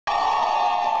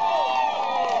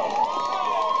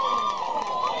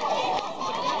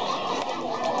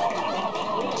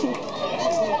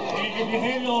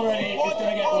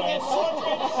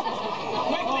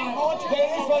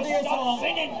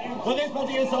For this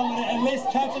particular song, I'm going to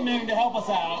enlist Captain Moon to help us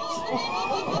out.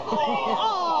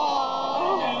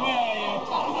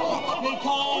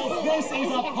 Because this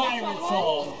is a pirate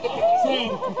song.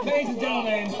 So, ladies and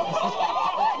gentlemen.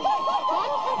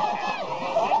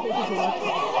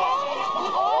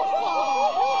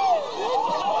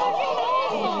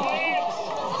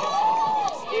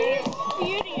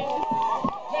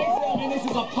 This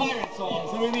is a pirate song,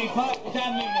 so we need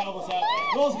Captain Moon to help us out.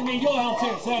 We're also going to need your help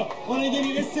too. So, when I give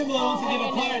you this symbol, I want to give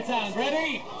a pirate sound.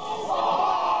 Ready?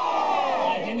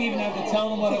 I didn't even have to tell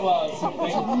them what it was.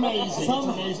 It's amazing. It's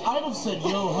amazing. I'd have said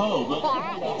yo-ho, but...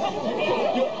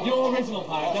 Your original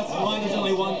pirate, that's why there's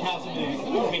only one Captain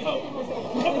Moon. We hope.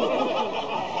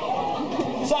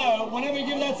 So, whenever you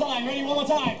give that sign, ready? One more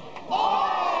time.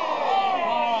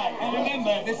 Alright, and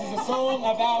remember, this is a song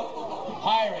about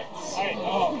pirates.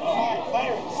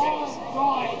 Pirates, yes.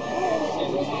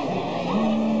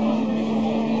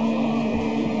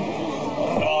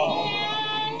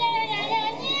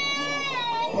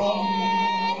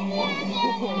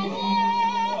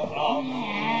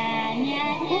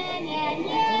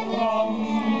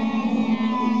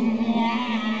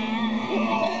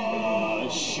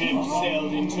 Ship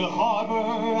sailed into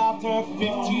harbor after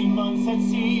 15 months at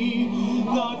sea.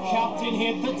 The captain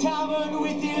hit the tavern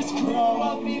with his crew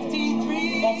of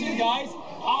 53. That's you guys.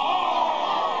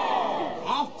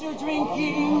 After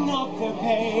drinking up their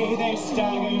pay, they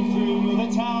staggered through the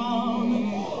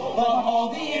town. But all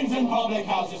the inns and public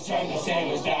houses turned the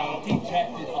sailors down.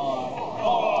 Dejected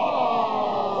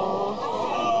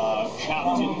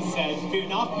Captain said, "Fear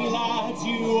not, me lads,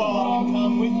 you all can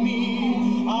come with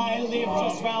me. I live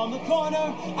just round the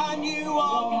corner, and you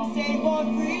all can stay for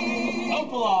free."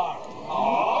 Opelar.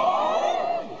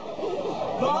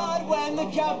 But when the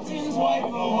captain's wife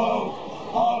awoke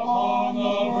upon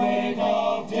the break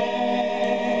of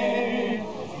day,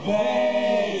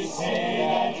 they say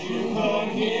that you could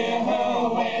hear her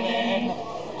wailing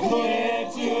clear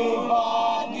to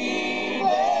Bonnie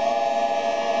Bay.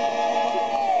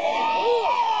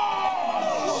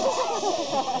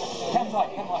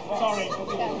 Sorry.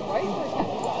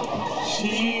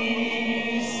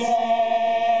 She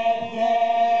said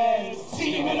there's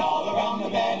semen all around the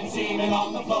bed and semen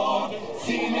on the floor,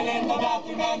 semen in the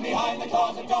bathroom and behind the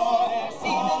closet door, there's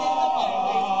semen in the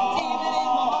fireplace, semen in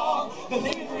the hall, the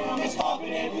living room is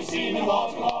carpeted with semen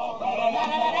wall to wall.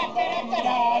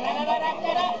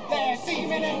 There's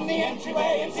semen in the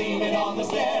entryway and semen on the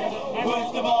stairs.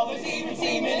 Worst of all, there's even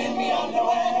semen in the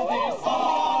underwear. There's something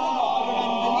on the water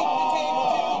underneath the table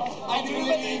too. I do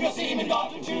believe your semen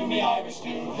got into me Irish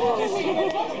stew. There's semen in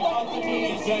the front of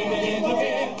me and semen in the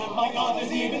rear. My God,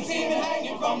 there's even semen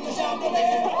hanging from the chandelier.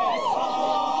 Semen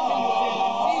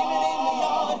in the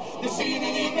yard. The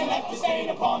semen even left a stain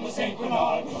upon the St.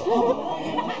 Bernard.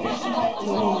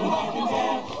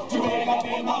 To wake up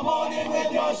in the morning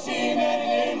with your semen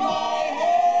in my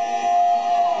hair.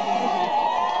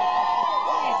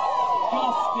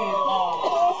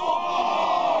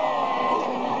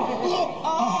 I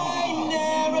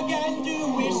never again do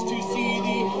wish to see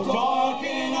thee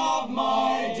darken up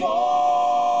my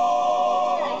door.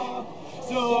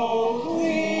 So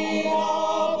clean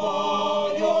up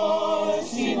all your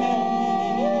semen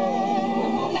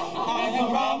and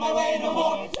come round my way no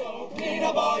more. So clean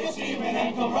up all your semen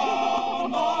and come round.